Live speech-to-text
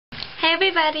Hi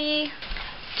everybody!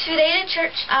 Today at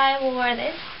church I wore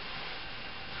this.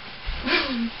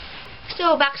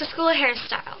 So back to school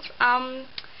hairstyles.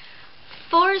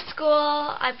 For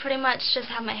school I pretty much just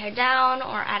have my hair down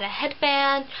or add a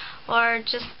headband or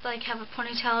just like have a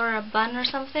ponytail or a bun or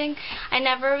something. I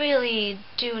never really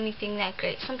do anything that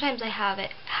great. Sometimes I have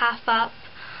it half up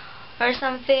or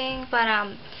something, but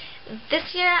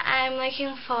this year I'm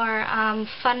looking for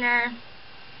funner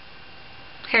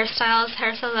hairstyles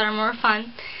that are more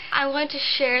fun. I'm going to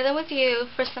share them with you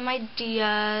for some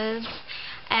ideas,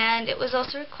 and it was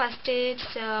also requested,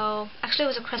 so actually it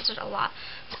was requested a lot,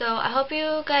 so I hope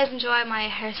you guys enjoy my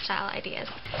hairstyle ideas.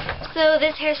 So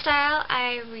this hairstyle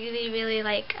I really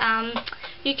like.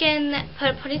 You can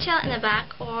put a ponytail in the back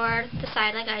or the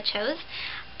side like I chose,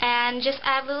 and just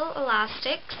add little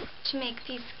elastics to make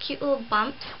these cute little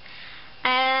bumps,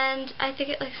 and I think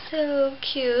it looks so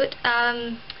cute.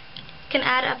 Can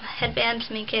add a headband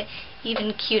to make it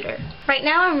even cuter. Right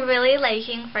now I'm really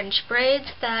liking French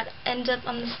braids that end up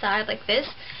on the side like this,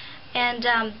 and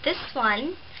this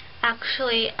one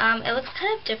actually it looks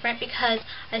kind of different because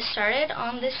I started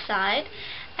on this side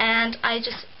and I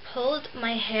just pulled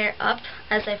my hair up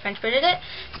as I French braided it,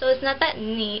 so it's not that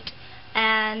neat,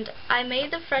 and I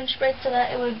made the French braid so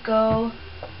that it would go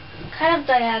kind of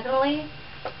diagonally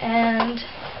and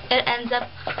it ends up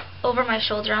over my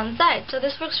shoulder on the side. So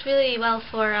this works really well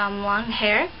for long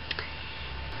hair,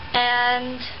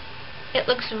 and it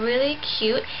looks really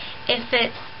cute if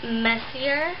it's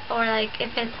messier or like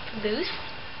if it's loose.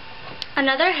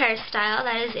 Another hairstyle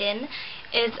that is in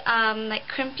is like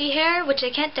crimpy hair, which I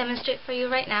can't demonstrate for you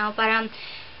right now, but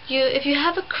if you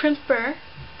have a crimper,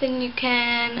 then you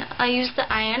can use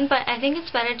the iron, but I think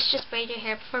it's better to just braid your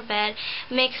hair before bed.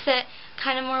 It makes it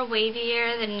kind of more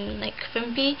wavier than like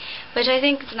crimpy, which I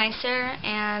think is nicer,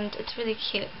 and it's really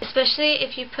cute, especially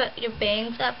if you put your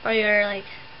bangs up or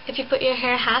if you put your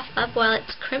hair half up while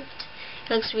it's crimped.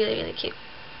 It looks really cute.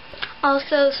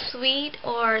 Also, sweet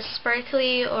or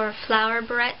sparkly or flower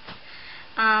barrettes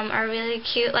are really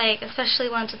cute, like especially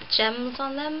ones with gems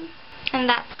on them, and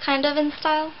that's kind of in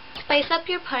style. Spice up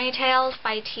your ponytails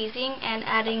by teasing and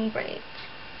adding braids.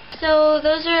 So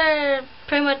those are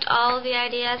pretty much all the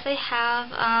ideas I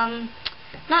have.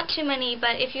 Not too many,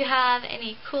 but if you have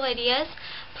any cool ideas,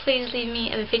 please leave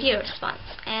me a video response.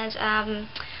 And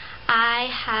I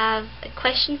have a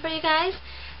question for you guys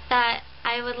that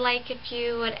I would like if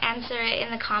you would answer it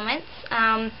in the comments.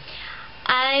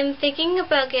 I'm thinking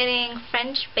about getting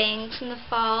French bangs in the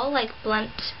fall, like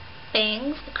blunt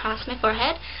bangs across my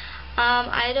forehead.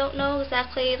 I don't know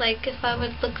exactly if I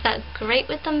would look that great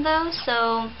with them though,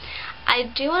 so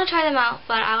I do want to try them out,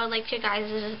 but I would like your guys'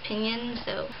 opinion,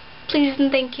 so please and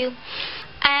thank you.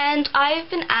 And I've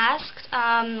been asked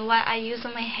what I use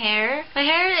on my hair. My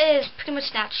hair is pretty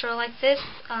much natural like this.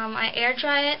 I air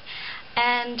dry it,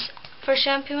 and for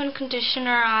shampoo and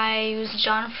conditioner I use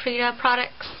John Frieda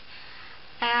products,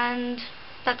 and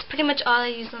that's pretty much all I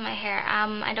use on my hair.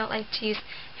 I don't like to use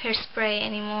hairspray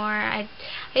anymore. I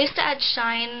used to add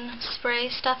shine spray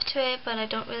stuff to it, but I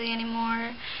don't really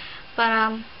anymore.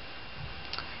 But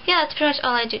yeah, that's pretty much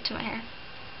all I do to my hair.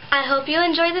 I hope you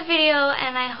enjoyed the video,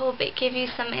 and I hope it gave you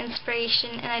some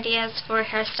inspiration and ideas for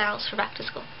hairstyles for back to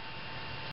school.